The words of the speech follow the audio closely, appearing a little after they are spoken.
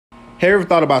Have you ever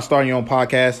thought about starting your own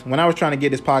podcast? When I was trying to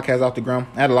get this podcast off the ground,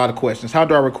 I had a lot of questions. How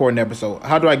do I record an episode?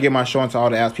 How do I get my show into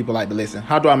all the apps people like to listen?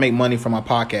 How do I make money from my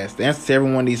podcast? The answer to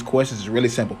every one of these questions is really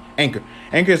simple. Anchor.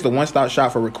 Anchor is the one-stop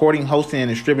shop for recording, hosting, and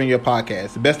distributing your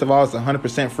podcast. The best of all, it's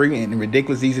 100% free and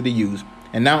ridiculous easy to use.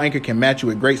 And now Anchor can match you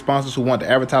with great sponsors who want to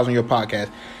advertise on your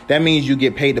podcast. That means you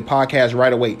get paid to podcast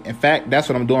right away. In fact, that's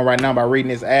what I'm doing right now by reading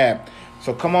this ad.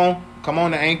 So come on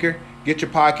to Anchor. Get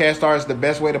your podcast started. It's the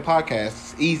best way to podcast.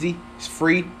 It's easy. It's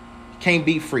free. You can't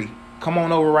beat free. Come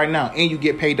on over right now, and you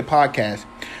get paid to podcast.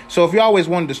 So if you always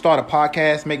wanted to start a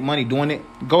podcast, make money doing it,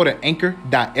 go to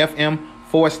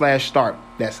anchor.fm/start.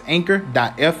 That's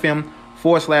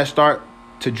anchor.fm/start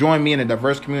to join me in a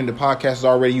diverse community of podcasters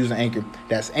already using Anchor.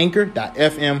 That's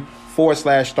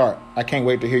anchor.fm/start. I can't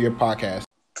wait to hear your podcast.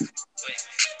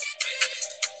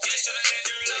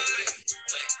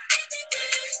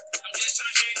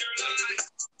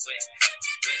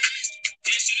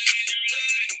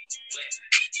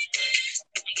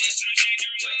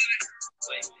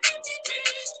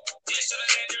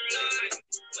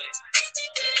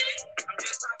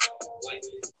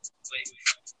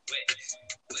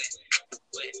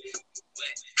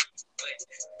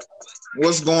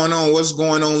 What's going on? What's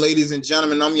going on, ladies and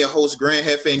gentlemen? I'm your host, Grand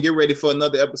Hefe, and get ready for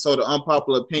another episode of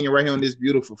Unpopular Opinion right here on this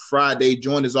beautiful Friday.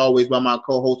 Joined as always by my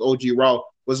co-host, OG Raw.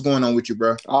 What's going on with you,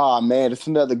 bro? Oh, man, it's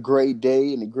another great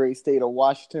day in the great state of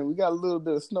Washington. We got a little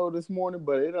bit of snow this morning,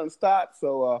 but it doesn't stop,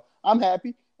 so I'm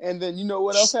happy. And then you know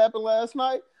what else happened last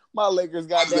night? My Lakers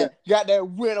got that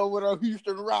win over the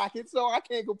Houston Rockets, so I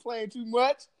can't complain too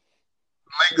much.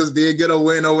 Lakers did get a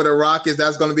win over the Rockets.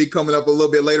 That's going to be coming up a little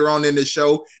bit later on in the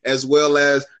show, as well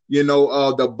as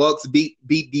the Bucks beat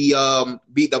the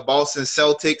Boston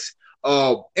Celtics.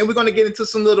 And we're going to get into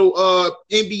some little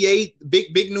NBA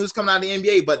big news coming out of the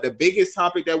NBA. But the biggest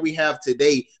topic that we have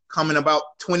today, coming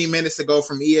about 20 minutes ago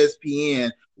from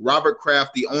ESPN, Robert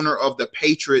Kraft, the owner of the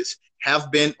Patriots,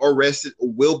 have been arrested,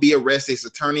 will be arrested. His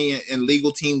attorney and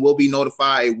legal team will be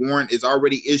notified. A warrant is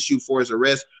already issued for his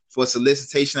arrest for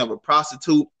solicitation of a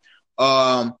prostitute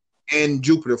in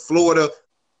Jupiter, Florida.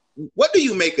 What do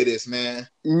you make of this, man?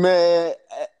 Man,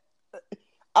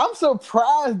 I'm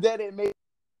surprised that it made.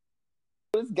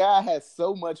 This guy has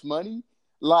so much money.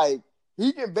 Like,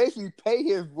 he can basically pay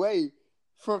his way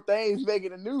from things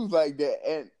making the news like that.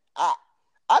 And I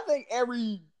think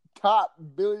every top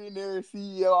billionaire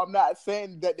CEO, I'm not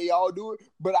saying that they all do it,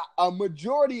 but a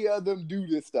majority of them do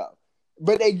this stuff.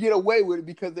 But they get away with it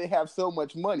because they have so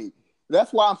much money.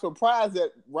 That's why I'm surprised that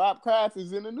Rob Kraft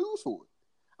is in the news for it.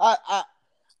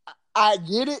 I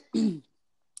get it.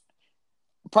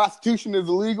 Prostitution is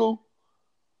illegal.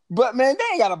 But man, they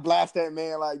ain't gotta blast that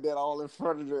man like that all in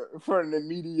front of the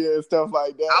media and stuff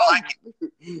like that. I like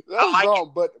it. That's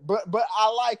wrong. But I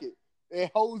like it.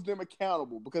 It holds them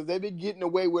accountable because they've been getting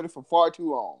away with it for far too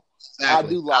long. Exactly. I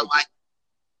do like it.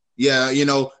 Yeah,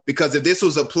 because if this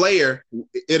was a player,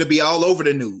 it'll be all over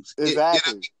the news.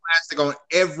 Exactly. It'll be plastic on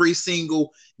every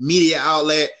single media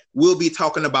outlet. We'll be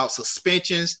talking about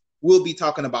suspensions. We'll be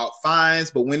talking about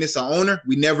fines. But when it's an owner,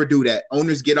 we never do that.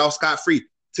 Owners get off scot-free,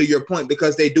 to your point,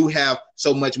 because they do have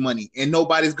so much money. And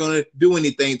nobody's going to do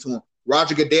anything to them.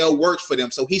 Roger Goodell works for them,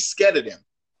 so he's scared of them.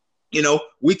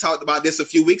 We talked about this a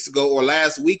few weeks ago or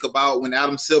last week about when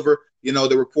Adam Silver,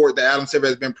 the report that Adam Silver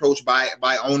has been approached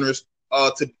by owners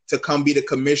to come be the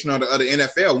commissioner of the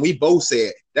NFL. And we both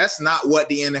said that's not what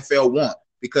the NFL want,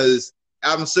 because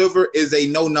Adam Silver is a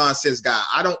no-nonsense guy.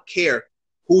 I don't care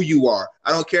who you are.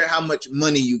 I don't care how much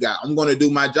money you got. I'm going to do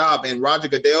my job. And Roger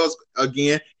Goodell's,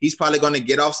 again, he's probably going to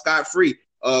get off scot-free.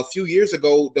 A few years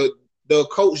ago, the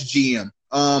coach GM,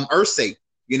 Irsay,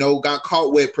 got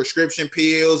caught with prescription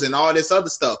pills and all this other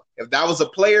stuff. If that was a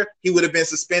player, he would have been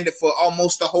suspended for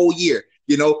almost a whole year.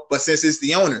 But since it's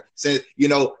the owner,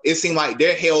 it seemed like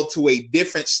they're held to a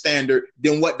different standard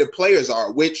than what the players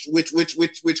are, which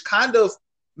kind of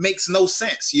makes no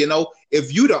sense.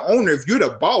 If you're the owner, if you're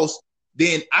the boss,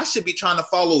 then I should be trying to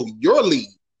follow your lead.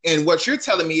 And what you're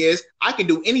telling me is I can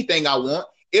do anything I want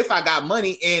if I got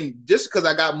money, and just because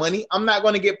I got money, I'm not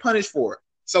going to get punished for it.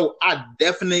 So I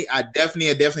definitely like,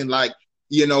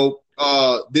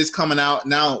 this coming out.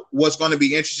 Now, what's going to be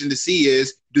interesting to see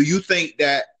is, do you think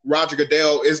that Roger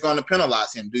Goodell is going to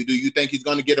penalize him? Do you think he's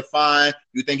going to get a fine?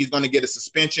 You think he's going to get a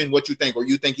suspension? What you think? Or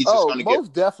you think he's just going to get...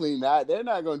 most definitely not. They're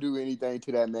not going to do anything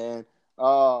to that man.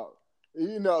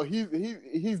 He's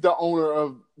the owner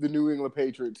of the New England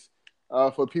Patriots,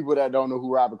 for people that don't know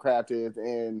who Robert Kraft is.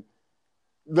 And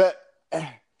the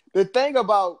thing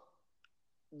about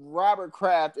Robert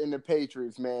Kraft and the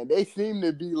Patriots, man, they seem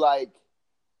to be like,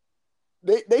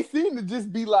 they seem to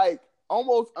just be like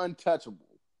almost untouchable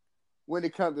when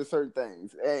it comes to certain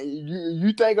things. And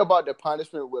you think about the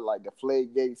punishment with like the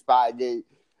Deflategate, Spygate.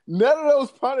 None of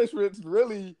those punishments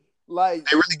really like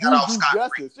they really got off do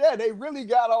justice. Yeah, they really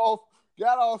got off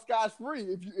scotch free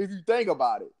if you think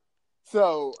about it.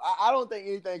 So I don't think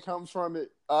anything comes from it.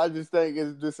 I just think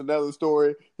it's just another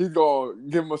story. He's gonna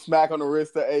give him a smack on the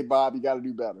wrist. Say, "Hey, Bob, you got to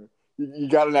do better. You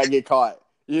got to not get caught."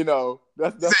 You know,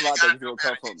 that's what I think is gonna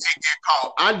come from it.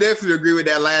 I definitely agree with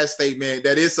that last statement.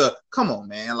 That it's a come on,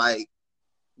 man. Like,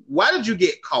 why did you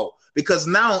get caught? Because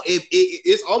now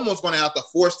it's almost going to have to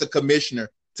force the commissioner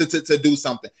to do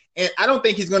something. And I don't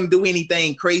think he's going to do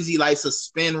anything crazy like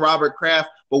suspend Robert Kraft.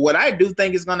 But what I do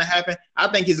think is going to happen, I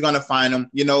think he's going to fine him.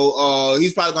 You know,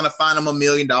 he's probably going to fine him $1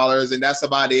 million, and that's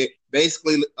about it.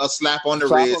 Basically, a slap on the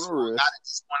wrist. Got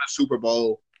just won a Super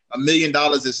Bowl. $1 million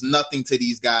is nothing to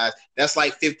these guys. That's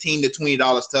like $15 to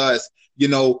 $20 to us. You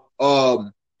know,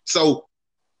 so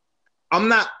I'm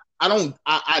not.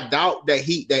 I doubt that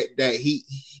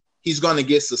he's going to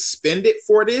get suspended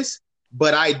for this,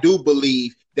 but I do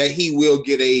believe that he will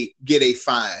get a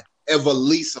fine of at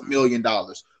least $1 million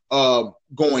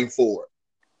going forward.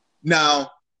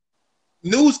 Now,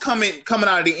 news coming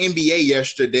out of the NBA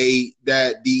yesterday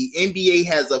that the NBA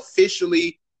has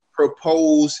officially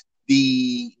proposed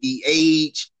the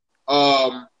age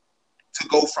to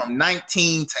go from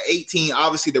 19 to 18.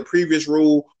 Obviously, the previous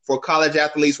rule for college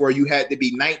athletes where you had to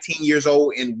be 19 years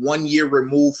old and 1 year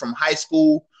removed from high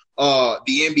school. The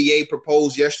NBA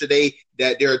proposed yesterday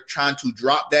that they're trying to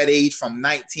drop that age from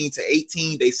 19 to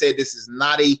 18. They said this is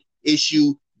not a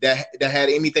issue that had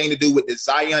anything to do with the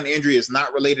Zion injury. It's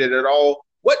not related at all.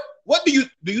 What do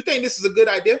you think this is a good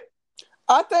idea?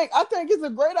 I think it's a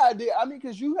great idea. I mean,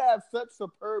 because you have such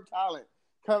superb talent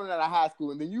coming out of high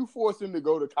school, and then you force them to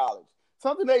go to college,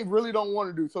 something they really don't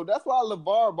want to do. So that's why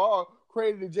LeVar Ball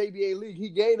created the JBA League. He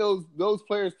gave those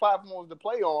players platforms to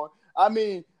play on. I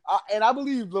mean, I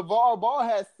believe LeVar Ball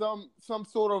has some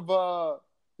sort of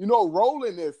role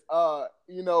in this.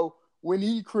 When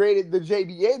he created the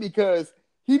JBA, because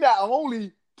he not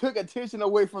only took attention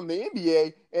away from the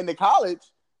NBA and the college,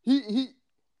 he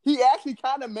actually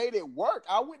kind of made it work.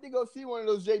 I went to go see one of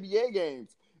those JBA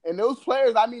games, and those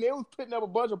players, I mean, they was putting up a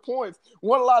bunch of points.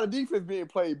 Wasn't a lot of defense being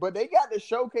played, but they got to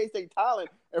showcase their talent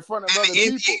in front of other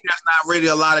people. There's not really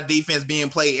a lot of defense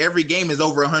being played. Every game is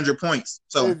over 100 points.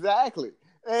 So exactly,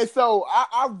 and so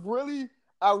I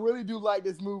really do like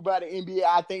this move by the NBA.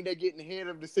 I think they're getting ahead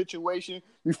of the situation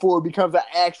before it becomes an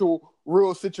actual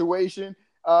real situation,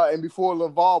 and before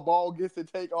LeVar Ball gets to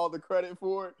take all the credit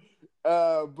for it.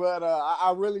 But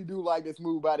I really do like this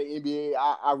move by the NBA.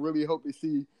 I really hope to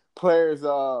see players,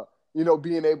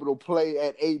 being able to play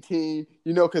at 18,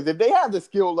 because if they have the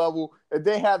skill level, if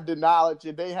they have the knowledge,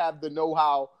 if they have the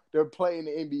know-how to play in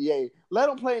the NBA, let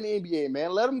them play in the NBA,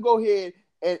 man. Let them go ahead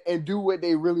and do what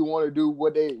they really want to do,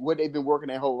 what they've been working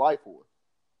their whole life for.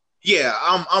 Yeah,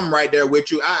 I'm right there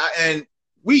with you.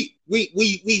 We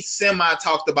semi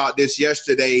talked about this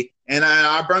yesterday, and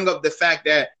I brought up the fact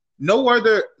that no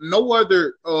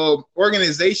other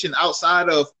organization outside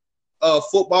of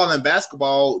football and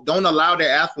basketball don't allow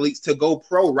their athletes to go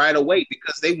pro right away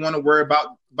because they want to worry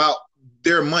about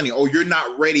their money. Or you're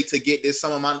not ready to get this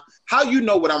sum of money. How you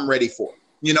know what I'm ready for?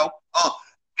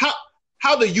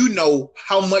 How do you know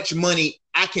how much money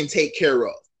I can take care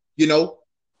of?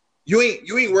 You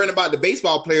ain't worrying about the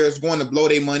baseball players going to blow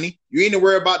their money. You ain't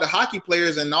worried about the hockey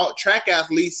players and all track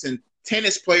athletes and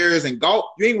tennis players and golf.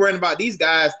 You ain't worrying about these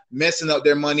guys messing up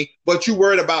their money, but you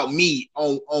worried about me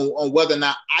on whether or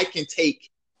not I can take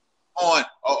on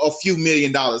a few $1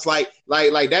 million.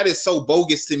 Like that is so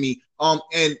bogus to me.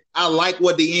 And I like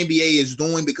what the NBA is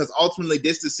doing because ultimately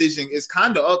this decision is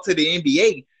kind of up to the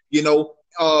NBA,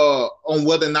 on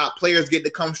whether or not players get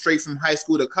to come straight from high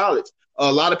school to college.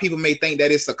 A lot of people may think that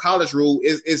it's a college rule.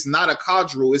 It's not a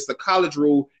college rule. It's the college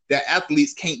rule that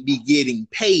athletes can't be getting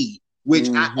paid, which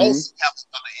I also have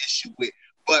another issue with.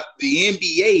 But the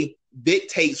NBA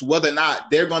dictates whether or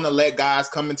not they're going to let guys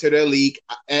come into their league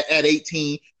at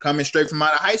 18, coming straight from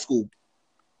out of high school.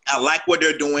 I like what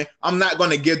they're doing. I'm not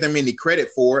going to give them any credit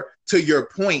for it. To your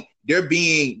point, they're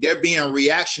being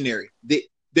reactionary.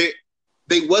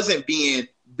 They wasn't being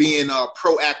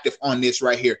proactive on this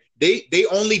right here. They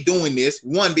only doing this,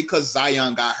 one, because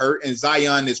Zion got hurt, and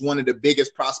Zion is one of the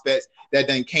biggest prospects that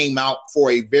then came out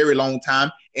for a very long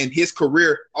time, and his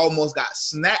career almost got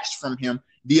snatched from him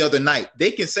the other night.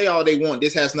 They can say all they want.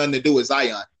 This has nothing to do with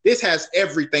Zion. This has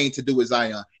everything to do with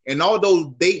Zion. And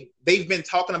although they've been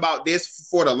talking about this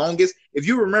for the longest, if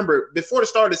you remember, before the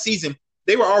start of the season,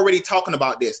 they were already talking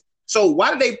about this. So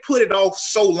why did they put it off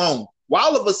so long? Why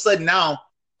all of a sudden now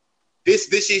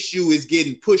this issue is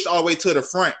getting pushed all the way to the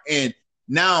front, and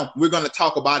Now we're going to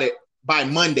talk about it by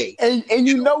Monday. And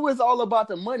you know it's all about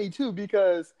the money too,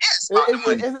 because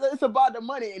it's about the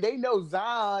money, and they know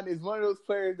Zion is one of those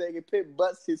players that can put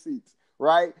butts to seats,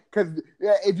 right? Because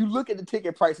if you look at the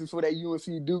ticket prices for that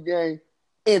UNC Duke game,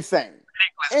 insane,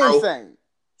 insane.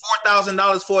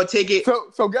 $4,000 for a ticket.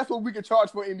 So guess what we can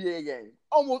charge for an NBA game?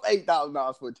 Almost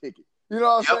 $8,000 for a ticket. You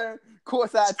know what I'm saying?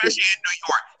 Courtside, especially in New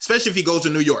York, especially if he goes to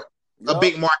New York, a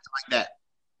big market like that.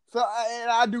 So, and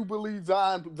I do believe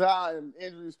Zion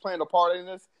injuries playing a part in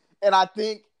this. And I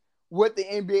think what the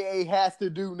NBA has to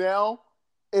do now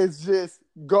is just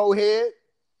go ahead,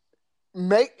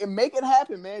 make it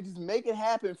happen, man. Just make it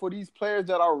happen for these players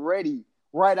that are ready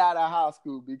right out of high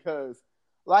school. Because,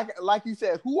 like you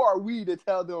said, who are we to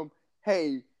tell them,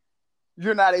 hey,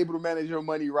 you're not able to manage your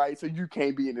money right, so you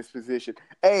can't be in this position.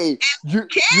 Hey, you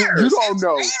don't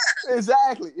know.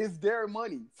 Exactly. It's their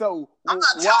money. So why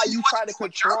are you trying to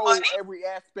control every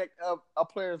aspect of a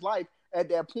player's life at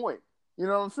that point? You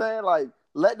know what I'm saying? Like,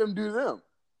 let them do them.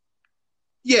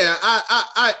 Yeah,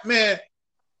 I man,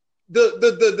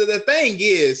 the thing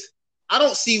is, I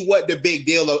don't see what the big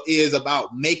deal is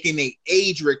about making an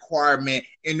age requirement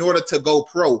in order to go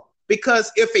pro.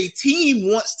 Because if a team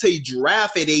wants to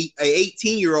draft an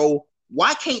 18-year-old,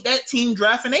 why can't that team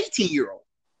draft an 18-year-old?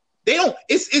 They don't.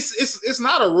 It's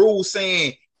not a rule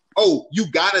saying, oh,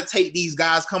 you got to take these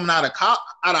guys coming out of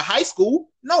high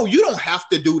school. No, you don't have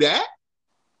to do that.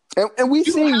 And we've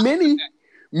seen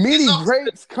many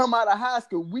greats come out of high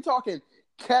school. We talking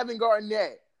Kevin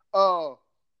Garnett,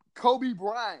 Kobe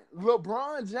Bryant,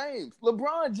 LeBron James.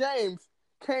 LeBron James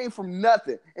came from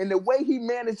nothing, and the way he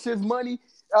managed his money.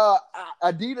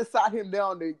 Adidas sat him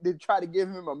down to try to give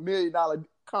him $1 million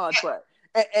contract,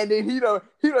 and then he done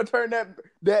turned that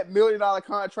 $1 million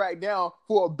contract down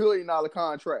for $1 billion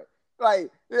contract.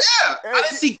 Like, I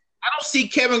don't see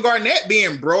Kevin Garnett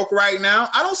being broke right now.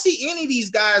 I don't see any of these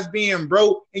guys being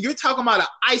broke. And you're talking about an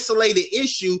isolated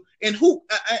issue, and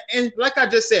and like I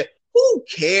just said, who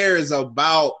cares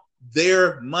about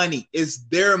their money? It's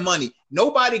their money.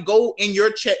 Nobody go in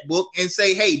your checkbook and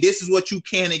say, hey, this is what you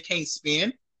can and can't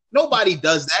spend. Nobody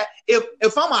does that.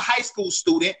 If I'm a high school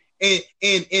student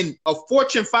and a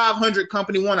Fortune 500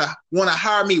 company wanna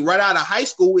hire me right out of high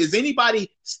school, is anybody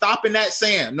stopping that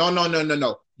saying, no,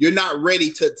 you're not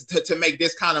ready to make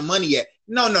this kind of money yet?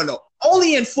 No.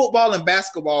 Only in football and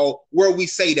basketball where we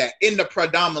say that, in the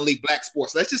predominantly black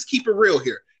sports. Let's just keep it real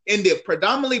here. In the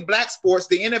predominantly black sports,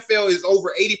 the NFL is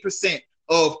over 80%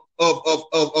 of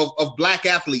black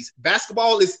athletes.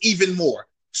 Basketball is even more.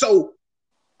 So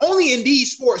only in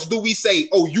these sports do we say,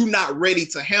 oh, you're not ready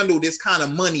to handle this kind of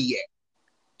money yet.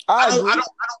 I don't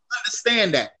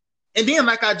understand that. And then,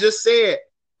 like I just said,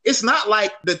 it's not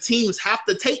like the teams have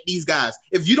to take these guys.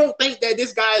 If you don't think that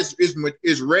this guy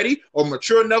is ready or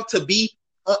mature enough to be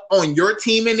on your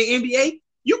team in the NBA,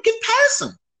 you can pass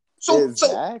him. So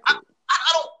I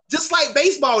don't, just like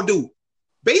baseball do.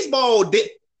 Baseball,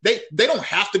 they don't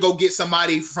have to go get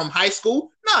somebody from high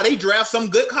school. No, they draft some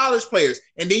good college players,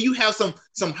 and then you have some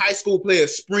high school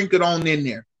players sprinkled on in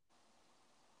there.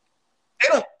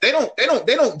 They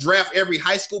don't draft every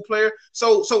high school player.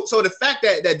 So the fact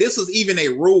that this is even a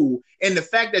rule, and the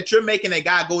fact that you're making a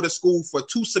guy go to school for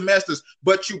 2 semesters,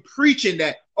 but you preaching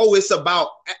that, oh, it's about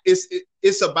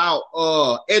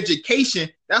education,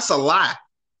 that's a lie.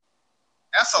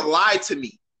 That's a lie to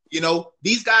me. You know,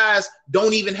 these guys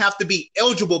don't even have to be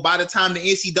eligible by the time the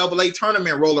NCAA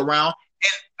tournament roll around.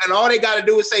 And all they got to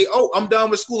do is say, oh, I'm done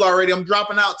with school already. I'm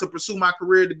dropping out to pursue my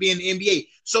career to be in the NBA.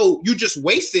 So you just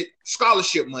wasted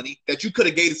scholarship money that you could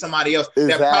have gave to somebody else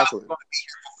that probably was going to be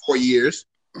here for 4 years.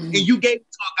 And you gave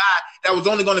it to a guy that was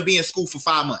only going to be in school for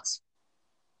 5 months,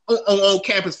 on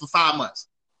campus for 5 months.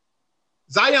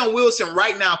 Zion Wilson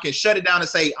right now can shut it down and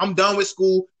say, I'm done with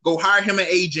school, go hire him an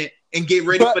agent, and get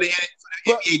ready for the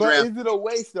NBA draft. But is it a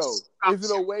waste, though? Is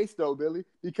it a waste, though, Billy?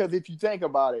 Because if you think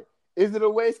about it, is it a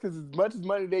waste? Because as much as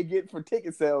money they get for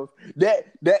ticket sales,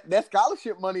 that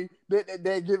scholarship money that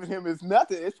they're giving him is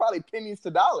nothing. It's probably pennies to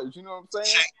dollars. You know what I'm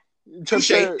saying?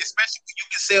 Touche. Especially when you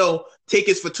can sell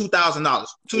tickets for $2,000.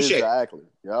 Touche. Exactly.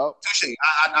 Yep. Touche.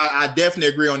 I definitely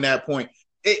agree on that point.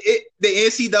 The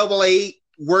NCAA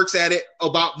works at it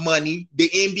about money. The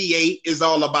NBA is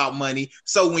all about money.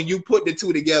 So when you put the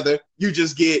two together, you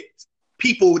just get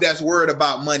people that's worried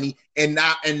about money and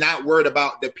not worried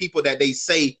about the people that they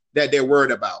say that they're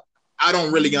worried about. I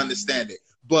don't really understand it,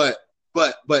 but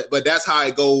that's how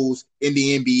it goes in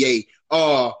the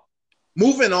NBA.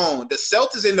 Moving on, the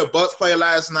Celtics and the Bucks played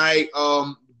last night.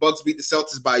 Bucks beat the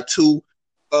Celtics by 2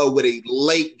 with a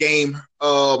late game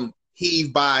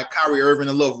heave by Kyrie Irving,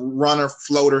 a little runner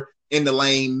floater in the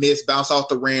lane, miss, bounce off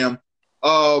the rim.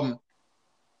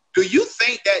 Do you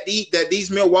think that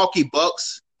these Milwaukee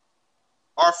Bucks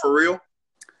are for real?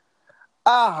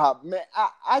 Man,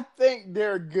 I think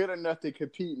they're good enough to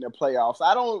compete in the playoffs.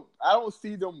 I don't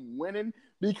see them winning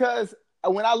because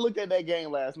when I looked at that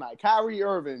game last night, Kyrie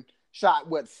Irving shot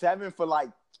 7 for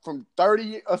from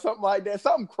 30 or something like that,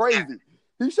 something crazy.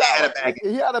 He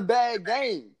had a bad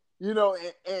game,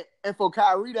 and for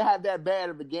Kyrie to have that bad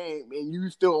of a game and you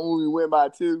still only win by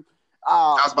 2.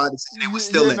 I was about to say they were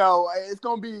still in. It's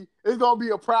gonna be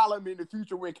a problem in the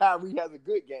future when Kyrie has a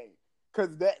good game.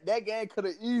 Because that game could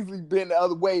have easily been the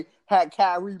other way had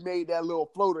Kyrie made that little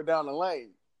floater down the lane.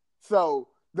 So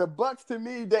the Bucks, to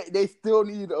me, they still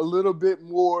need a little bit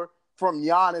more from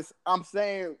Giannis. I'm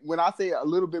saying, when I say a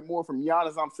little bit more from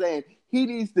Giannis, I'm saying he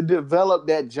needs to develop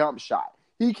that jump shot.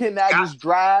 He cannot just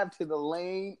drive to the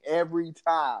lane every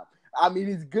time. I mean,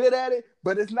 he's good at it,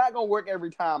 but it's not going to work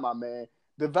every time, my man.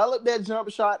 Develop that jump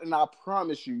shot, and I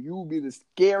promise you, you will be the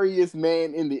scariest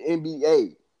man in the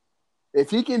NBA. If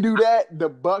he can do that, the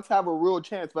Bucks have a real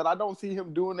chance. But I don't see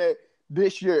him doing that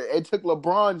this year. It took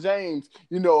LeBron James,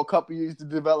 a couple years to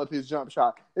develop his jump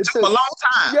shot. It took him a long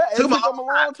time. Yeah, it took him a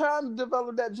long time to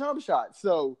develop that jump shot.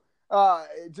 So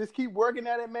just keep working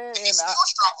at it, man. He still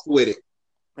struggles with it.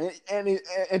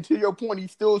 And to your point, he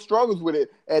still struggles with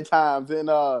it at times.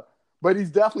 But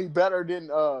he's definitely better than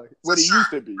what he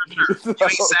used to be. Sure. So, you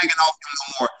ain't sagging off him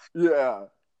no more.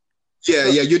 Yeah.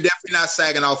 Yeah, you're definitely not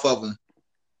sagging off of him.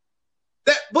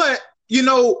 But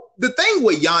the thing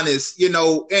with Giannis,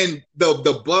 and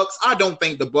the Bucks, I don't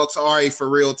think the Bucks are a for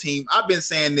real team. I've been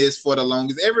saying this for the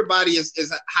longest. Everybody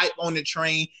is hype on the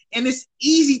train, and it's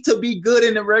easy to be good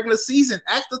in the regular season.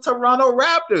 Ask the Toronto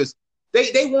Raptors.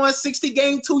 They won 60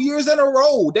 games 2 years in a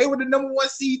row. They were the number 1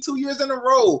 seed 2 years in a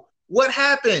row. What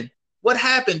happened?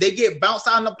 They get bounced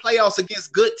out in the playoffs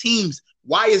against good teams.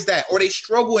 Why is that? Or they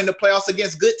struggle in the playoffs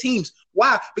against good teams.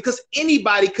 Why? Because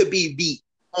anybody could be beat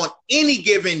on any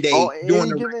given day.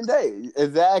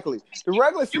 Exactly. The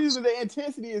regular season, the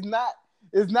intensity is not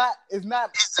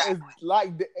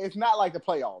like the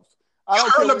playoffs. I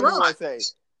don't care what LeBron say.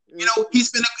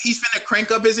 He's finna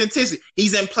crank up his intensity.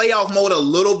 He's in playoff mode a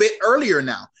little bit earlier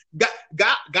now.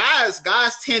 Guys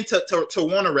tend to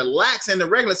want to relax in the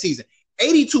regular season.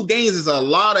 82 games is a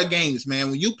lot of games, man.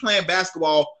 When you playing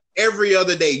basketball every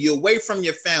other day, you're away from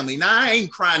your family. Now, I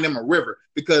ain't crying them a river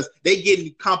because they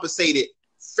getting compensated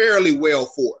fairly well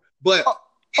for it. But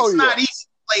it's not easy to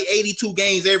play 82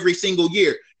 games every single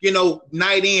year,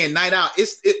 night in, night out.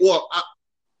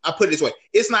 I put it this way.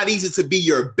 It's not easy to be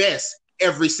your best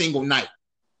every single night.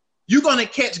 You're going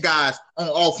to catch guys on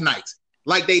off nights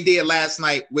like they did last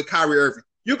night with Kyrie Irving.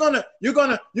 You're going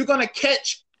to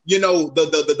catch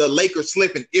the Lakers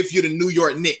slipping if you're the New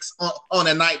York Knicks on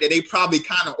a night that they probably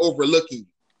kind of overlooking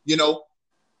you.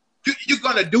 You're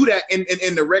going to do that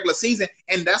in the regular season,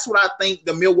 and that's what I think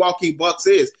the Milwaukee Bucks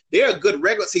is. They're a good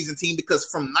regular season team because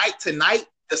from night to night,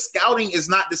 the scouting is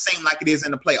not the same like it is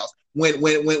in the playoffs. When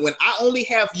I only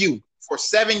have you for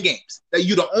 7 games, that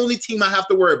you're the only team I have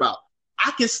to worry about,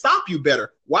 I can stop you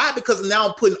better. Why? Because now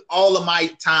I'm putting all of my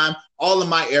time, all of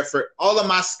my effort, all of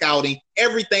my scouting,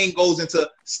 everything goes into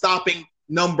stopping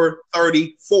number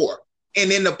 34.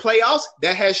 And in the playoffs,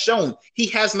 that has shown he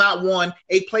has not won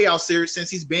a playoff series since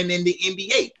he's been in the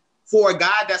NBA. For a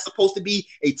guy that's supposed to be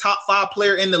a top 5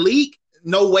 player in the league,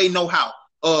 no way, no how.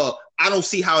 I don't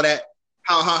see how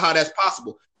that's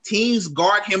possible. Teams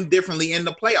guard him differently in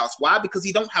the playoffs. Why? Because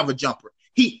he don't have a jumper.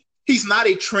 He's not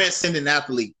a transcendent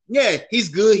athlete. Yeah, he's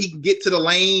good. He can get to the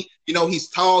lane. He's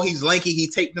tall. He's lanky. He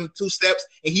take them 2 steps,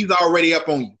 and he's already up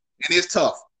on you. And it's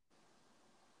tough.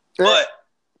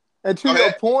 And to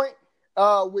your point,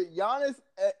 with Giannis,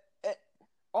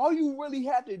 all you really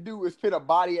have to do is put a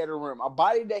body at the rim, a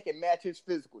body that can match his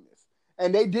physicalness.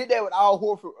 And they did that with Al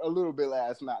Horford a little bit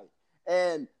last night.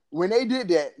 And when they did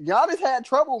that, Giannis had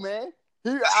trouble, man.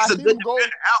 He's a good defender. Al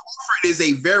Horford is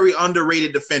a very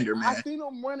underrated defender, man. I seen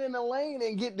him run in the lane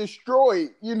and get destroyed,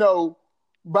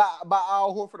 by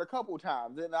Al Horford a couple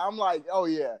times. And I'm like, oh,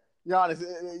 yeah, Giannis,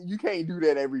 you can't do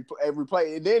that every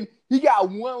play. And then he got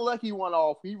one lucky one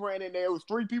off. He ran in there. It was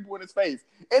 3 people in his face.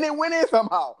 And it went in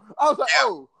somehow. I was like,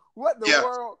 oh, what the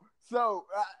world? So,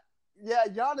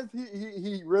 Giannis,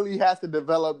 he really has to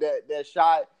develop that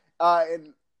shot.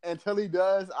 And until he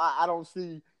does, I don't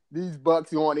see these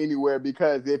Bucks going anywhere,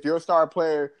 because if your star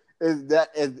player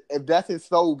if that's his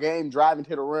sole game, driving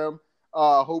to the rim,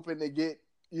 hoping to get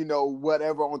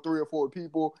whatever on 3 or 4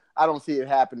 people, I don't see it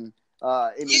happening.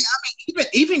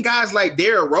 even guys like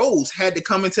Derrick Rose had to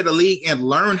come into the league and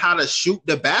learn how to shoot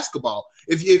the basketball.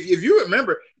 If you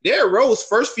remember, Derrick Rose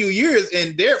first few years,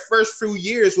 and their first few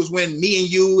years was when me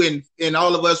and you and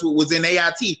all of us was in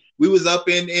AIT. We was up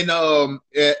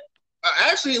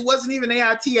actually it wasn't even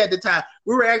AIT at the time.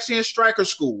 We were actually in striker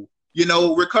school,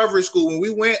 recovery school. When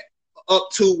we went up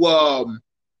to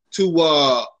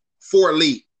Fort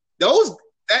Lee,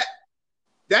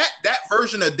 that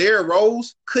version of Derrick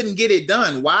Rose couldn't get it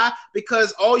done. Why?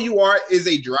 Because all you are is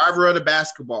a driver of the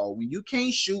basketball. When you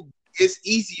can't shoot, it's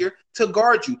easier to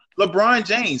guard you. LeBron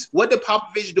James, what did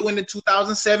Popovich do in the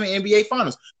 2007 NBA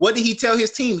Finals? What did he tell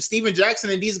his team? Steven Jackson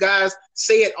and these guys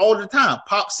say it all the time.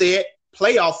 Pop said,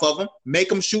 play off of them, make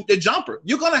them shoot the jumper.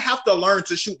 You're going to have to learn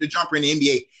to shoot the jumper in the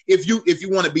NBA if you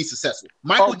want to be successful.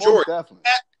 Michael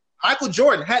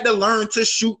Jordan had to learn to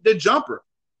shoot the jumper,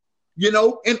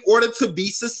 in order to be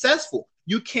successful.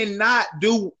 You cannot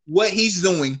do what he's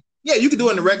doing. Yeah, you can do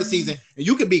it in the regular season, and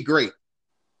you can be great.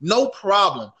 No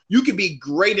problem. You can be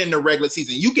great in the regular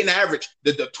season. You can average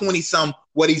the 20-some,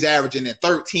 what he's averaging in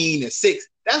 13 and 6.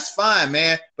 That's fine,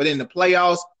 man. But in the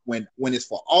playoffs, when it's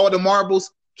for all the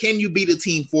marbles, can you beat a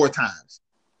team 4 times?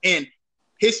 And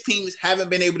his teams haven't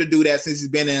been able to do that since he's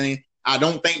been in it. I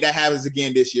don't think that happens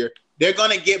again this year. They're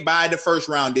going to get by the first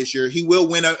round this year. He will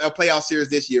win a playoff series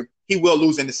this year. He will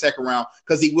lose in the second round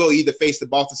because he will either face the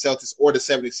Boston Celtics or the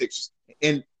 76ers.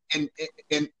 In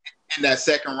that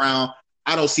second round,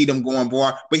 I don't see them going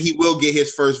far, but he will get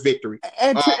his first victory.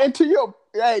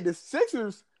 The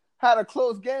Sixers had a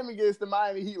close game against the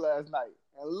Miami Heat last night,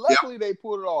 and luckily they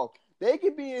pulled it off. They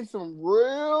could be in some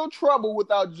real trouble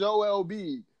without Joel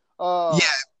Embiid.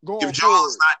 If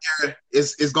Joel's not there,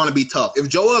 it's going to be tough. If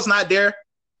Joel's not there,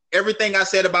 everything I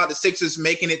said about the Sixers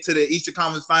making it to the Eastern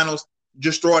Conference Finals,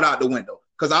 just throw it out the window.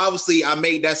 Because obviously I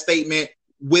made that statement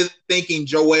with thinking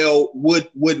Joel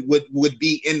would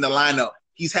be in the lineup.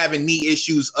 He's having knee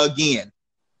issues again.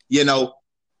 He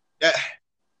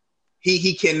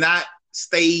cannot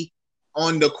stay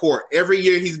on the court. Every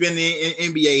year he's been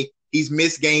in NBA, he's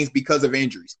missed games because of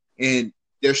injuries. And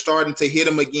they're starting to hit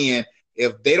him again.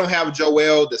 If they don't have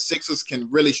Joel, the Sixers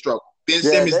can really struggle.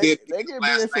 Simmons they can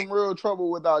be in some real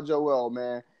trouble without Joel,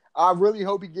 man. I really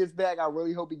hope he gets back. I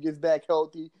really hope he gets back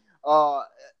healthy.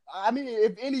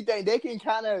 If anything, they can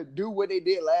kind of do what they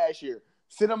did last year.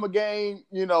 Sit him a game,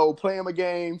 play him a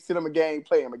game, sit him a game,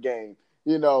 play him a game,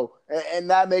 and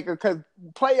not make it, because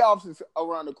playoffs is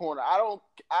around the corner. I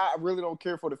really don't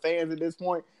care for the fans at this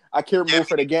point. I care more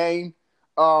for the game.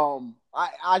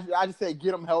 I just say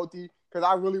get them healthy, because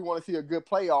I really want to see a good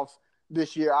playoffs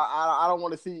this year. I don't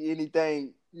want to see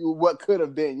anything what could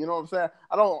have been. You know what I'm saying?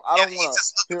 I don't want to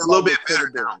hear a little bit better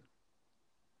now.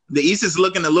 The East is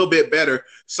looking a little bit better.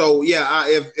 So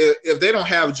if they don't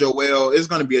have Joel, it's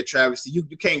going to be a travesty. You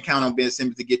can't count on Ben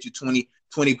Simmons to get you 20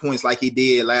 points like he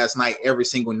did last night every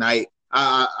single night.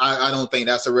 I don't think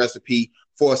that's a recipe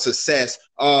for success.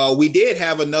 We did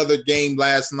have another game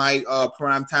last night,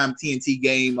 primetime TNT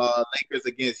game, Lakers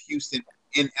against Houston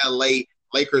in LA.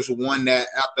 Lakers won that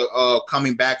after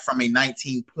coming back from a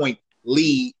 19-point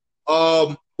lead.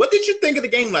 What did you think of the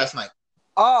game last night?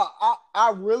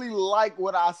 I really like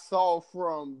what I saw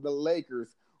from the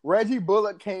Lakers. Reggie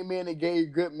Bullock came in and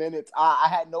gave good minutes. I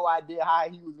had no idea how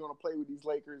he was going to play with these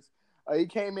Lakers. He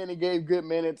came in and gave good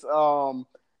minutes.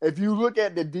 If you look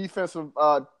at the defensive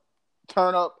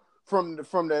turn up from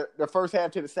the first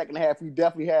half to the second half, we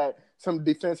definitely had some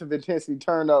defensive intensity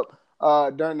turn up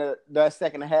during that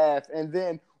second half. And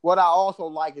then what I also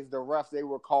like is the refs, they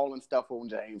were calling stuff on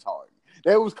James Harden.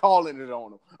 They was calling it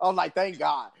on him. I was like, thank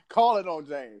God. Call it on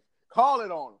James. Call it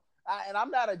on him. And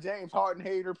I'm not a James Harden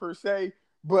hater per se,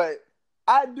 but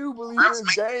I do believe his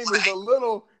game is just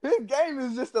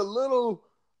a little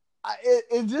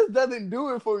it just doesn't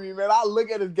do it for me, man. I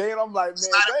look at his game, I'm like,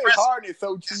 man, James Harden is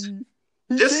so cheese.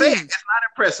 Just say it. It's not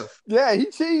impressive. Yeah, he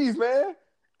cheese, man.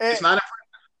 And it's not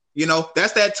impressive.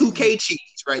 That's that 2K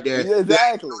cheese right there. Yeah,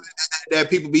 exactly. That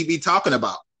people be talking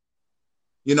about.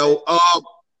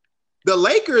 The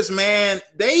Lakers, man,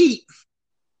 I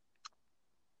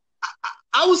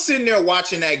was sitting there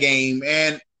watching that game,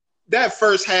 and that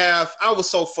first half, I was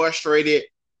so frustrated.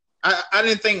 I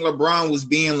didn't think LeBron was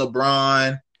being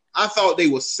LeBron. I thought they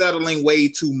were settling way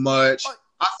too much.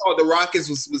 I thought the Rockets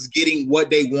was getting what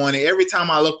they wanted. Every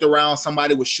time I looked around,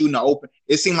 somebody was shooting an open.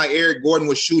 It seemed like Eric Gordon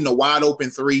was shooting a wide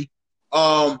open three.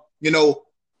 In the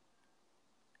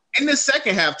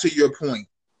second half, to your point,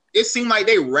 it seemed like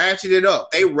they ratcheted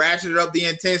up. They ratcheted up the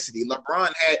intensity.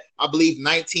 LeBron had, I believe,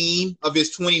 19 of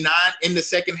his 29 in the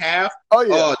second half. Oh,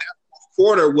 yeah.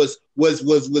 quarter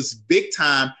was big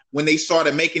time when they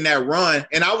started making that run.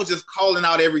 And I was just calling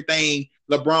out everything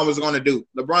LeBron was going to do.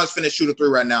 LeBron's finna shoot a three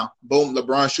right now. Boom,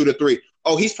 LeBron shoot a three.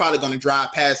 Oh, he's probably going to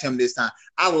drive past him this time.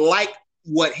 I like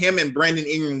what him and Brandon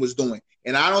Ingram was doing.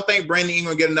 And I don't think Brandon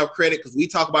Ingram get enough credit because we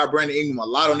talk about Brandon Ingram a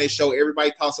lot on this show.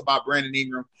 Everybody talks about Brandon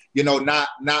Ingram,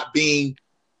 not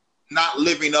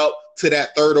living up to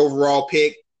that third overall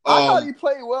pick. I thought he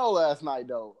played well last night,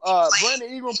 though. Brandon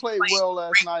Ingram played well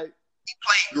last night. He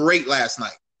played great last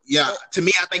night. Yeah, to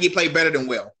me, I think he played better than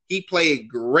well. He played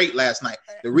great last night.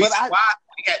 The reason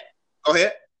go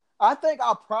ahead. I think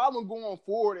our problem going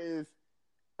forward is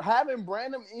having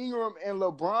Brandon Ingram and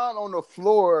LeBron on the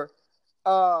floor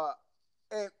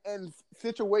in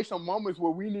situational moments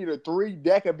where we need a three,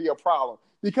 that could be a problem.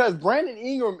 Because Brandon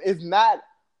Ingram is not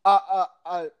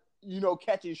a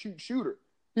catch and shoot shooter.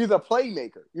 He's a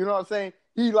playmaker. You know what I'm saying?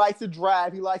 He likes to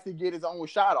drive. He likes to get his own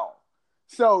shot off.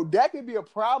 So that could be a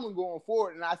problem going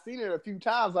forward. And I've seen it a few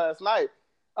times last night.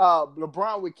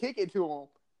 LeBron would kick it to him,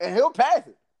 and he'll pass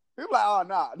it. He'll be like, oh,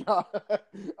 nah.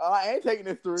 I ain't taking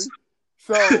this three.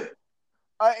 So,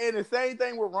 and the same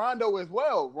thing with Rondo as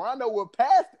well. Rondo will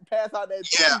pass out that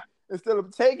three instead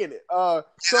of taking it. One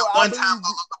time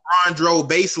LeBron drove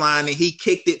baseline and he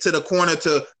kicked it to the corner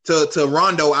to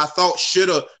Rondo. I thought should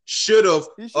have shot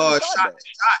the shot,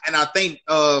 and I think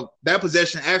that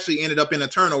possession actually ended up in a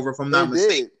turnover, if I'm not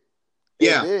mistaken.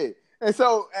 Yeah, it did. And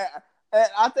so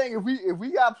I think if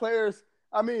we got players,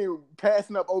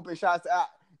 passing up open shots,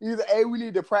 either A, we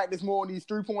need to practice more on these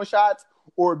 3-point shots,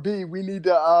 or B, we need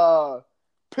to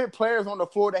put players on the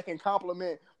floor that can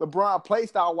complement LeBron play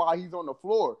style while he's on the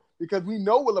floor. Because we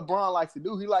know what LeBron likes to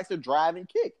do. He likes to drive and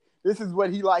kick. This is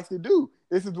what he likes to do.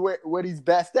 This is what he's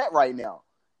best at right now.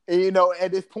 And,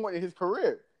 at this point in his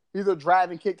career, he's a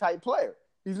drive and kick type player.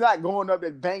 He's not going up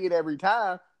and bang it every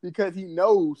time because he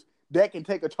knows that can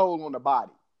take a toll on the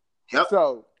body. Yep.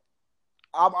 So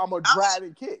I'm a drive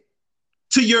and kick.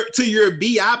 To your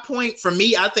BI point, for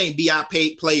me, I think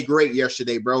BI played great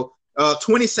yesterday, bro.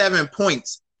 27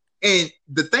 points. And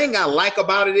the thing I like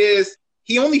about it is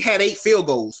he only had 8 field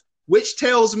goals, which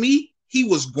tells me he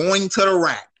was going to the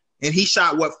rack. And he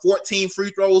shot 14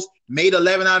 free throws, made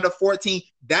 11 out of the 14.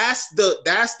 That's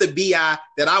the BI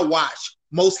that I watch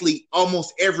mostly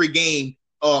almost every game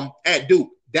at Duke.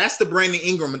 That's the Brandon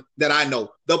Ingram that I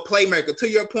know, the playmaker. To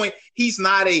your point, he's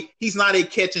not a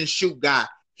catch and shoot guy.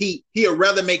 He'll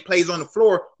rather make plays on the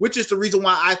floor, which is the reason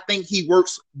why I think he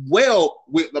works well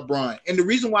with LeBron. And the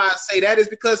reason why I say that is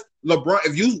because LeBron,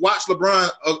 if you watch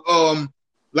LeBron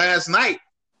last night,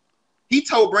 he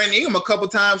told Brandon Ingram a couple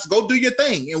times, go do your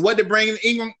thing. And what did Brandon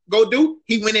Ingram go do?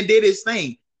 He went and did his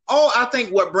thing. I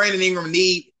think what Brandon Ingram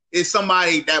needs is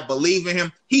somebody that believes in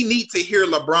him. He needs to hear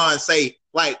LeBron say,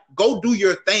 like, go do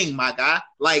your thing, my guy.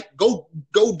 Like, go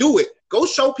do it. Go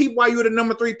show people why you're the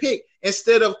number 3 pick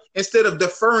instead of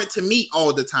deferring to me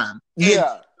all the time.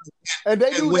 And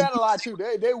they do that a lot too.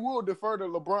 They will defer to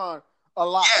LeBron a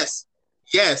lot.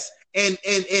 Yes. And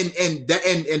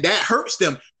that hurts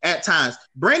them at times.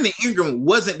 Brandon Ingram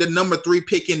wasn't the number 3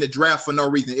 pick in the draft for no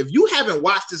reason. If you haven't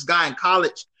watched this guy in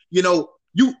college,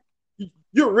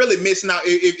 you're really missing out.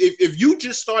 If you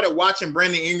just started watching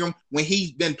Brandon Ingram when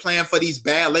he's been playing for these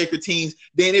bad Laker teams,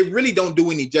 then it really don't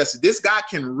do any justice. This guy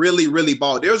can really, really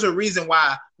ball. There's a reason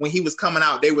why when he was coming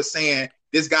out, they were saying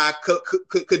this guy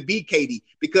could beat KD,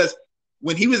 because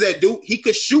when he was at Duke, he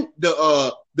could shoot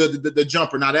the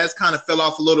jumper. Now that's kind of fell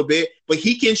off a little bit, but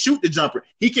he can shoot the jumper.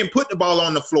 He can put the ball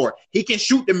on the floor. He can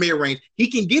shoot the mid range.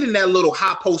 He can get in that little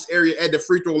high post area at the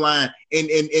free throw line and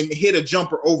hit a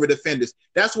jumper over defenders.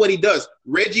 That's what he does.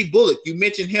 Reggie Bullock, you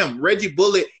mentioned him. Reggie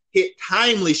Bullock hit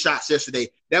timely shots yesterday.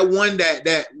 That one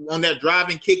that on that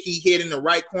driving kick he hit in the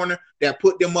right corner that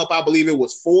put them up, I believe it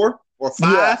was 4 or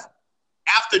 5. Yeah.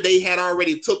 After they had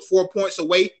already took 4 points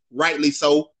away, rightly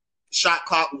so. Shot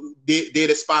clock did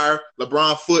expire.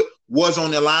 LeBron's foot was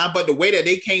on the line, but the way that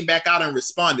they came back out and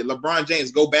responded, LeBron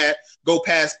James go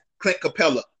past Clint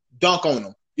Capella, dunk on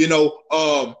him.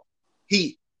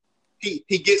 He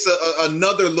gets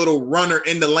another little runner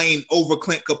in the lane over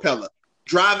Clint Capella.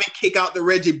 Driving kick out to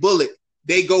Reggie Bullock.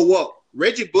 They go up.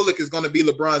 Reggie Bullock is going to be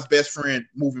LeBron's best friend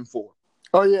moving forward.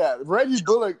 Oh yeah, Reggie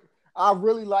Bullock. I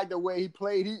really like the way he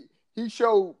played. He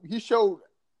showed.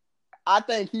 I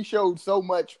think he showed so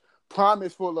much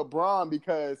promise for LeBron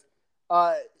because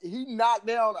he knocked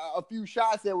down a few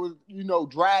shots that was,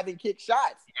 driving kick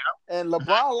shots. Yeah. And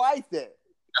LeBron likes that.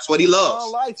 That's what he loves.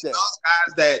 LeBron likes that. He loves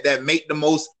guys that make the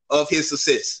most of his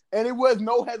success. And it was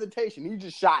no hesitation. He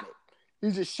just shot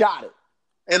it.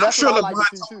 And I'm sure LeBron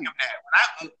told him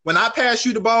that. When I pass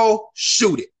you the ball,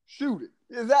 shoot it. Shoot it.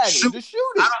 Exactly. Just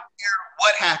shoot it. I don't care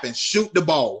what happens? Shoot the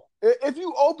ball. If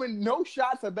you open, no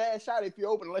shot's a bad shot if you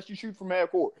open unless you shoot from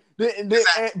half court.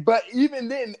 But even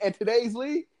then, in today's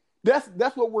league, that's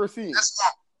what we're seeing.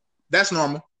 That's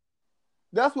normal.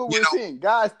 That's what we're seeing.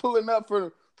 Guys pulling up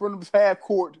from the half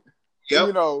court. Yep.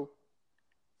 You know.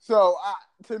 So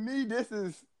to me, this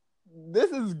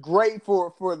is great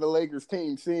for the Lakers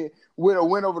team, seeing with a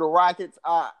win over the Rockets.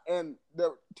 And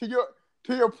to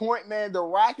your point, man, the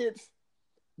Rockets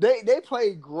they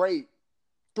played great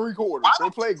 3 quarters. They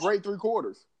played great 3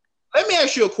 quarters. Let me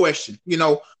ask you a question.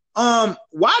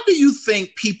 Why do you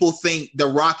think people think the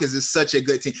Rockets is such a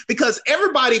good team? Because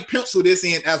everybody penciled this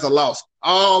in as a loss.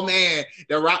 Oh man,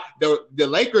 the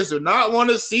Lakers do not want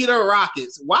to see the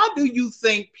Rockets. Why do you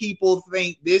think people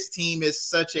think this team is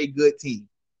such a good team?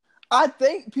 I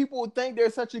think people think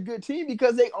they're such a good team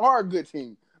because they are a good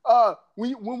team.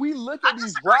 When we look at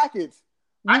these Rockets,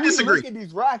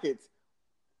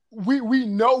 we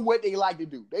know what they like to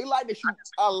do. They like to shoot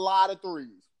a lot of threes.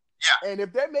 Yeah. And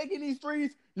if they're making these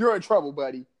threes, you're in trouble,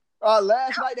 buddy.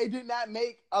 Last night, they did not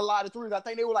make a lot of threes. I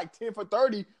think they were like 10 for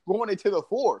 30 going into the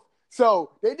fourth.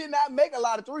 So they did not make a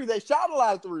lot of threes. They shot a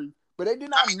lot of threes, but they did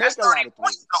not make a lot of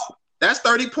threes. That's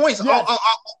 30 points. Yes. All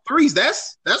threes.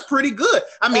 That's pretty good.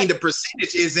 I mean, the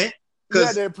percentage isn't.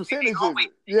 Yeah, the percentage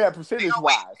isn't. Yeah,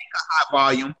 percentage-wise.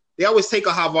 They always take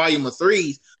a high volume of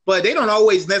threes, but they don't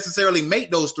always necessarily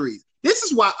make those threes. This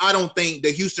is why I don't think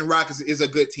the Houston Rockets is a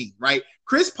good team, right?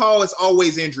 Chris Paul is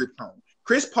always injury prone.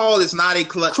 Chris Paul is not a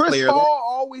clutch player. Chris Paul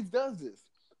always does this.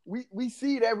 We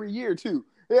see it every year too.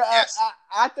 Yeah, yes.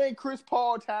 I think Chris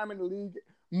Paul time in the league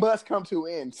must come to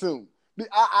an end soon.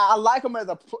 I like him as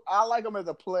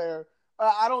a player.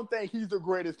 I don't think he's the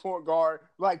greatest point guard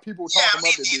like people talk him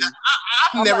up to be.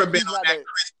 I've never been on that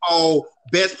Chris Paul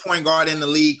best point guard in the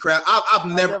league crap. I've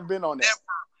never been on that.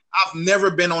 I've never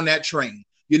been on that train.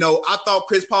 I thought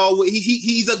Chris Paul,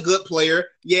 he's a good player.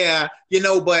 Yeah,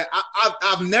 but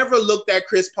I've never looked at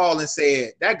Chris Paul and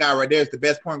said, that guy right there is the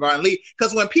best point guard in the league.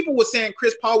 Because when people were saying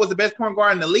Chris Paul was the best point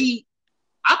guard in the league,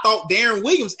 I thought Darren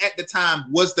Williams at the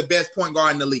time was the best point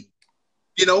guard in the league.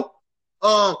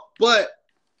 But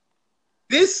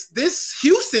this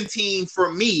Houston team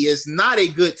for me is not a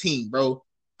good team, bro.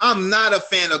 I'm not a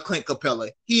fan of Clint Capella.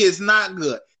 He is not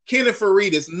good. Kenneth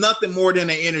Faried is nothing more than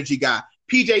an energy guy.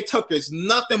 PJ Tucker is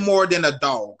nothing more than a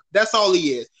dog. That's all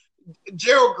he is.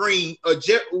 Gerald Green,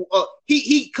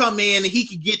 he come in and he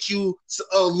can get you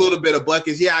a little bit of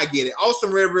buckets. Yeah, I get it.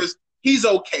 Austin Rivers, he's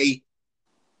okay.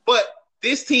 But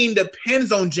this team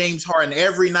depends on James Harden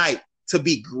every night to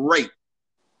be great.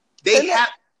 He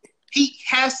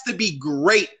has to be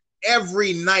great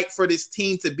every night for this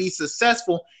team to be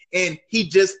successful, and he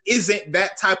just isn't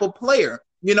that type of player.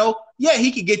 Yeah,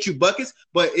 he could get you buckets,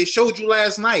 but it showed you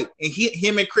last night. And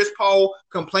him and Chris Paul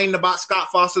complaining about Scott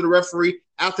Foster, the referee,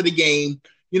 after the game.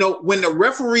 When the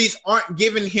referees aren't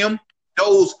giving him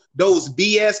those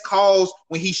BS calls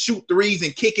when he shoot threes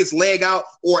and kick his leg out,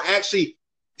 or actually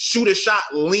shoot a shot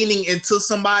leaning into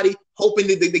somebody, hoping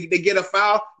that they get a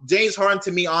foul, James Harden,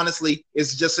 to me, honestly,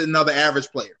 is just another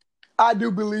average player. I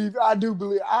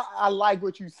like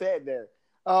what you said there.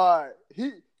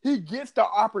 He gets the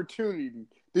opportunity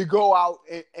to go out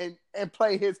and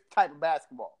play his type of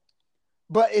basketball.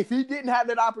 But if he didn't have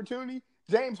that opportunity,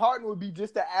 James Harden would be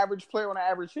just an average player on an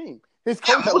average team. His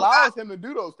coach allows him to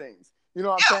do those things. You know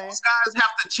what I'm saying? Those guys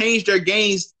have to change their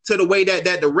games to the way that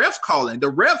the refs calling.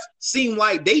 The refs seem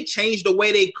like they changed the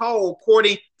way they call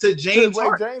according to James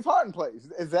Harden. James Harden plays.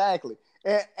 Exactly.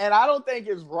 And I don't think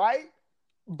it's right,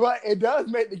 but it does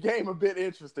make the game a bit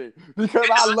interesting because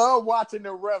I love watching the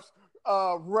refs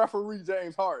referee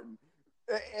James Harden.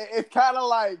 It's kind of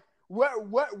like, what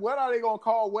are they going to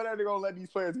call? What are they going to let these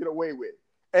players get away with?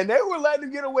 And they were letting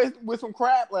them get away with some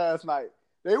crap last night.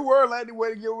 They were letting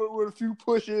them get away with a few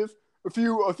pushes, a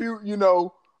few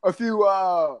little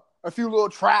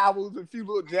travels, a few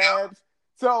little jabs.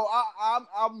 So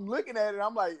I'm looking at it.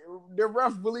 I'm like, the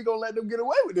refs really gonna let them get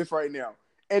away with this right now.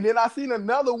 And then I seen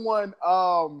another one. It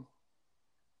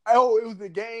was the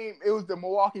game. It was the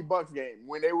Milwaukee Bucks game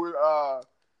when they were.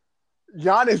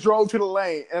 Giannis drove to the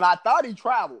lane, and I thought he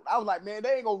traveled. I was like, man,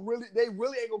 they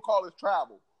really ain't gonna call this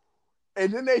travel.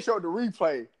 And then they showed the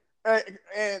replay,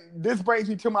 and this brings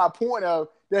me to my point of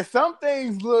that some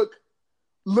things look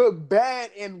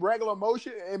bad in regular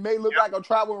motion. It may look like a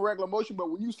travel in regular motion, but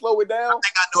when you slow it down, I think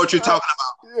I know what you're talking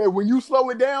about. Yeah, when you slow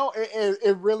it down,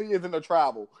 it really isn't a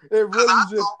travel. It really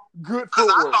is just good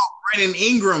footwork. I thought Brandon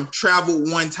Ingram traveled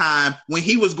one time when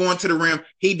he was going to the rim.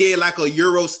 He did like a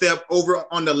Euro step over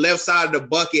on the left side of the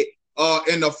bucket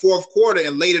in the fourth quarter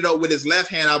and laid it up with his left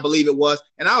hand, I believe it was.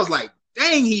 And I was like,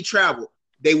 dang, he traveled.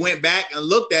 they went back and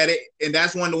looked at it, and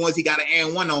that's one of the ones he got an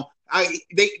and one on.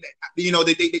 They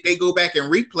go back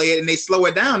and replay it and they slow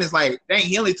it down. It's like, dang,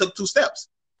 he only took 2 steps.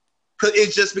 Cause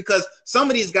it's just because some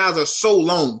of these guys are so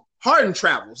long. Harden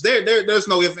travels. There's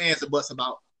no ifs, ands, or buts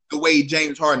about the way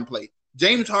James Harden played.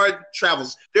 James Harden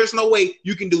travels. There's no way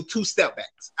you can do 2 step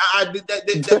backs.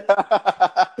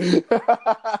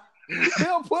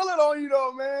 He'll pull it on you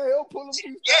though, man. He'll pull them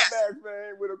 2 step backs,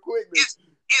 man, with a quickness.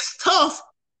 It's tough.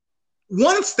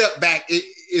 1 step back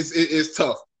is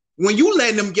tough. When you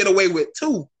let them get away with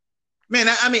 2, man,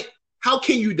 I mean, how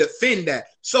can you defend that?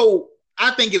 So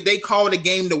I think if they called the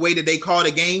game the way that they called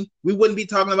the game, we wouldn't be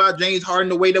talking about James Harden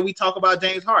the way that we talk about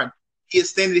James Harden. He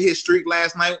extended his streak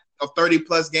last night of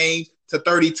 30-plus games to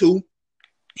 32.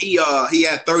 He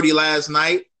had 30 last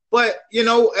night. But,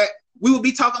 we would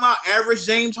be talking about average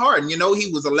James Harden.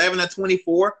 He was 11 of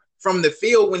 24 from the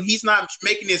field when he's not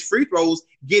making his free throws,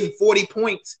 getting 40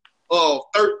 points,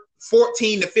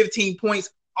 14 to 15 points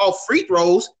off free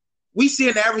throws. We see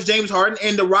an average James Harden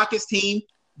and the Rockets team.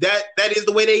 That is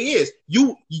the way they is.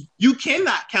 You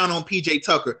cannot count on PJ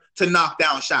Tucker to knock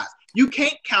down shots. You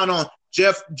can't count on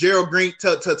Gerald Green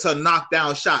to knock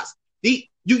down shots.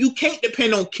 You can't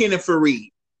depend on Kenneth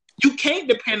Faried. You can't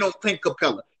depend on Clint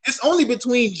Capella. It's only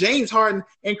between James Harden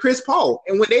and Chris Paul.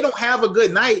 And when they don't have a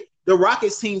good night, the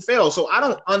Rockets team fails. So I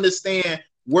don't understand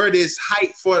where this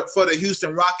hype for the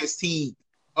Houston Rockets team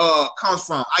comes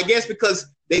from. I guess because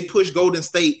they pushed Golden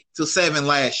State to 7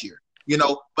 last year.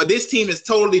 But this team is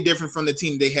totally different from the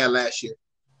team they had last year.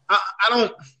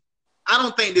 I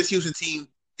don't think this Houston team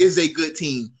is a good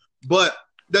team. But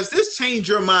does this change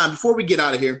your mind before we get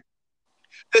out of here?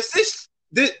 Does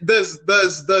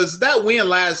that win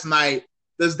last night?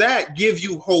 Does that give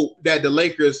you hope that the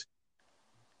Lakers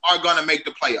are gonna make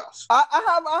the playoffs? I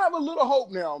have a little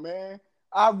hope now, man.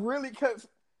 Because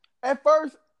at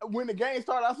first when the game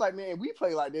started, I was like, man, we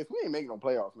play like this, we ain't making no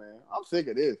playoffs, man. I'm sick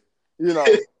of this.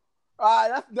 That's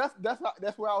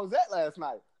where I was at last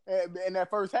night. And in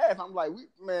that first half, I'm like,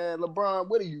 man, LeBron,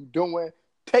 what are you doing?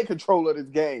 Take control of this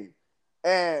game.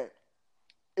 And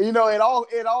it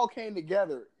all came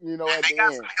together. At the end.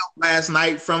 Got some help last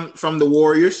night from the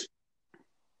Warriors.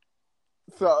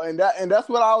 So and that's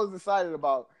what I was excited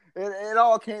about. It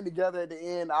all came together at the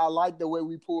end. I like the way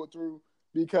we pulled through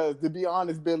because, to be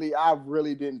honest, Billy, I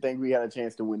really didn't think we had a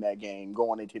chance to win that game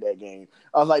going into that game.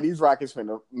 I was like, these Rockets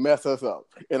finna mess us up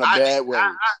in a bad way.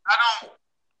 I don't.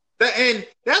 And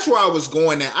that's where I was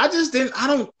going at. I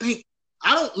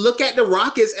don't look at the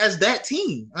Rockets as that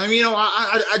team. I mean,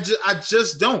 I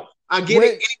just don't. I get it.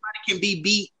 Anybody can be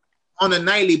beat on a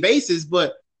nightly basis,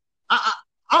 but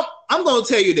I'm going to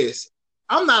tell you this.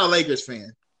 I'm not a Lakers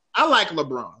fan. I like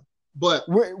LeBron, but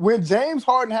when James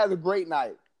Harden has a great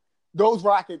night, those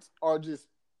Rockets are just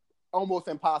almost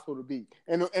impossible to beat.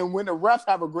 And when the refs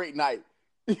have a great night,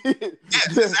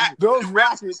 those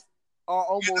Rockets are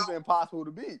almost impossible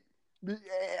to beat.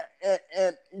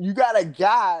 And you got a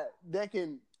guy that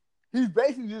he's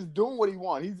basically just doing what he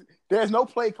wants. There's no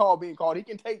play call being called. He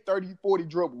can take 30, 40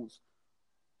 dribbles.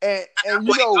 And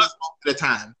most of the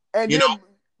time. And then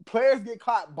players get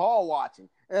caught ball watching.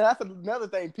 And that's another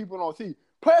thing people don't see.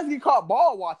 Players get caught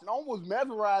ball watching, almost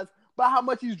mesmerized by how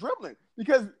much he's dribbling.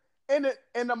 Because in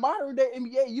the modern day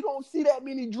NBA, you don't see that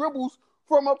many dribbles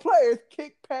from a player. It's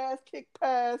kick, pass.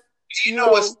 You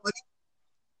know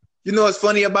what's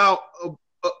funny about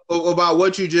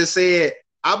what you just said?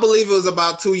 I believe it was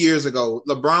about 2 years ago.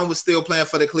 LeBron was still playing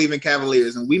for the Cleveland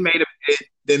Cavaliers, and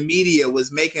the media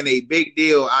was making a big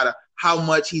deal out of how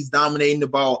much he's dominating the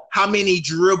ball, how many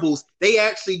dribbles. They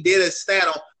actually did a stat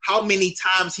on how many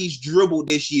times he's dribbled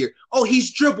this year. Oh,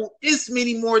 he's dribbled this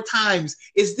many more times.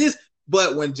 Is this?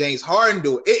 But when James Harden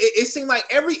do it seemed like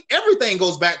everything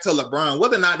goes back to LeBron,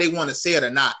 whether or not they want to say it or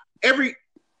not. When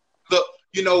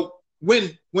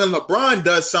LeBron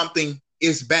does something,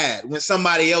 it's bad. When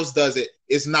somebody else does it,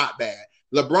 it's not bad.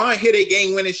 LeBron hit a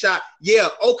game-winning shot. Yeah,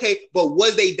 okay, but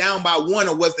was they down by 1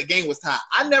 or was the game was tied?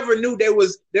 I never knew there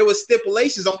was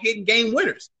stipulations on hitting game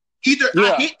winners. Either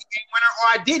I hit the game winner or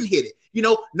I didn't hit it.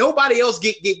 Nobody else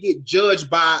get judged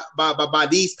by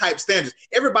these type standards.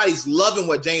 Everybody's loving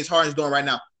what James Harden's doing right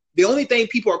now. The only thing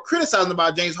people are criticizing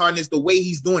about James Harden is the way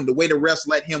he's doing, the way the refs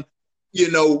let him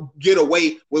get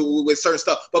away with certain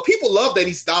stuff. But people love that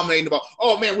he's dominating the ball.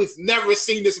 Oh, man, we've never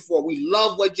seen this before. We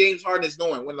love what James Harden is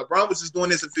doing. When LeBron was just doing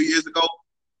this a few years ago,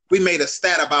 we made a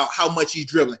stat about how much he's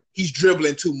dribbling. He's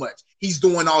dribbling too much. He's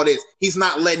doing all this. He's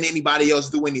not letting anybody else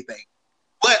do anything.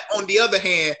 But on the other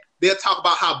hand, they'll talk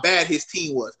about how bad his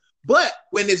team was. But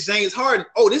when it's James Harden,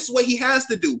 this is what he has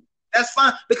to do. That's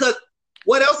fine. Because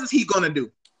what else is he going to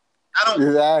do?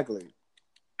 Exactly.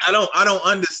 I don't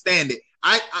understand it.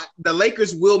 The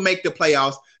Lakers will make the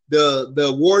playoffs.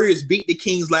 The Warriors beat the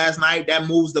Kings last night. That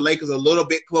moves the Lakers a little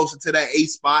bit closer to that 8th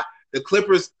spot. The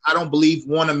Clippers, I don't believe,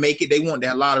 want to make it. They want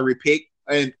that lottery pick.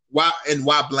 And why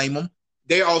blame them?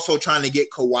 They're also trying to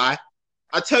get Kawhi.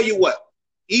 I tell you what,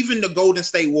 even the Golden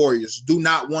State Warriors do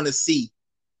not want to see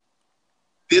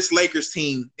this Lakers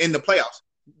team in the playoffs.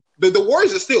 The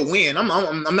Warriors will still win.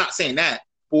 I'm not saying that.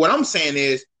 But what I'm saying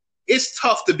is it's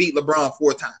tough to beat LeBron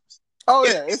 4 times. Oh,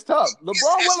 yeah, it's tough.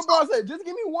 LeBron said, just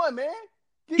give me one, man.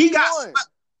 Give me one.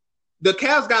 The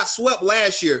Cavs got swept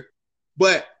last year,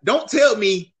 but don't tell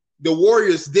me the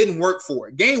Warriors didn't work for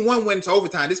it. Game 1 went into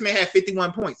overtime. This man had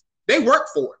 51 points. They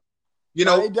worked for it. You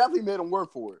know, they definitely made him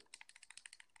work for it.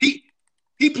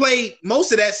 He played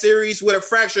most of that series with a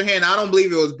fractured hand. I don't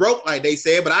believe it was broke like they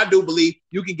said, but I do believe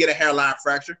you can get a hairline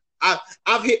fracture.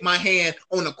 I've hit my hand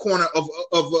on the corner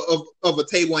of a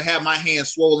table and have my hand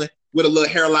swollen with a little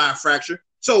hairline fracture.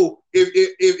 So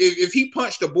if he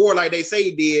punched the board like they say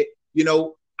he did, you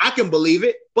know, I can believe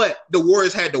it. But the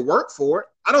Warriors had to work for it.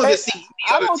 I don't just see.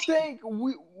 I'm not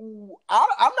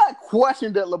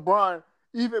questioning that LeBron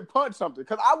even punched something,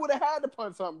 because I would have had to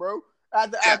punch something, bro.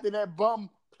 After that bum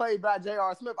play by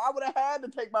J.R. Smith, I would have had to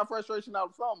take my frustration out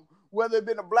of something, whether it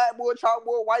been a blackboard,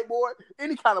 chalkboard, whiteboard,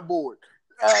 any kind of board.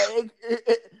 I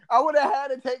would have had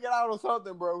to take it out on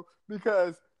something, bro,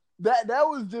 because that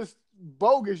was just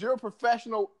bogus. You're a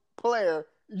professional player.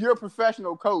 You're a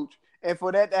professional coach, and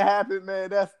for that to happen, man,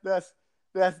 that's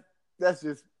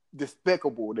just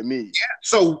despicable to me. Yeah.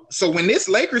 So when this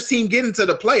Lakers team get into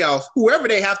the playoffs, whoever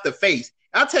they have to face,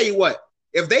 I'll tell you what.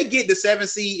 If they get the 7th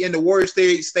seed and the Warriors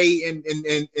stay in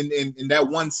that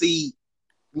 1 seed,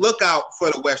 look out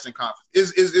for the Western Conference.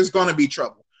 It's going to be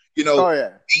trouble. You know. Oh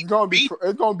yeah, it's going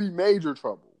to be major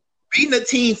trouble. Beating a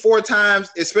team 4 times,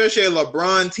 especially a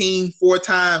LeBron team 4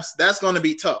 times, that's going to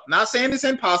be tough. Not saying it's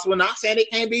impossible. Not saying it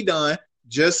can't be done.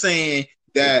 Just saying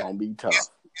that it's going to be tough.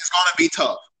 It's going to be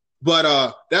tough.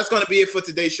 But that's going to be it for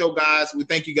today's show, guys. We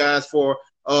thank you guys for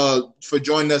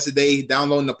joining us today,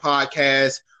 downloading the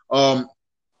podcast.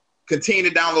 Continue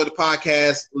to download the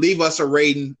podcast. Leave us a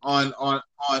rating on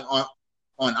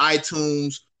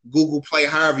iTunes, Google Play,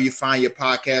 however you find your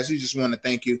podcast. We just want to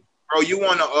thank you. Bro, you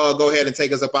want to go ahead and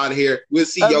take us up out of here? We'll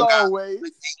see you guys. As always,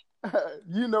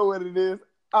 you know what it is.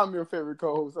 I'm your favorite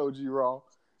co-host, OG Raw.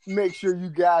 Make sure you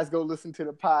guys go listen to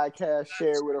the podcast,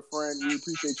 share it with a friend. We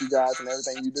appreciate you guys and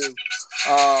everything you do.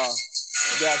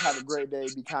 You guys have a great day.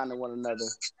 Be kind to one another.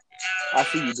 I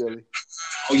see you, Billy.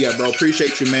 Oh, yeah, bro.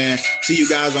 Appreciate you, man. See you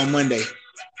guys on Monday.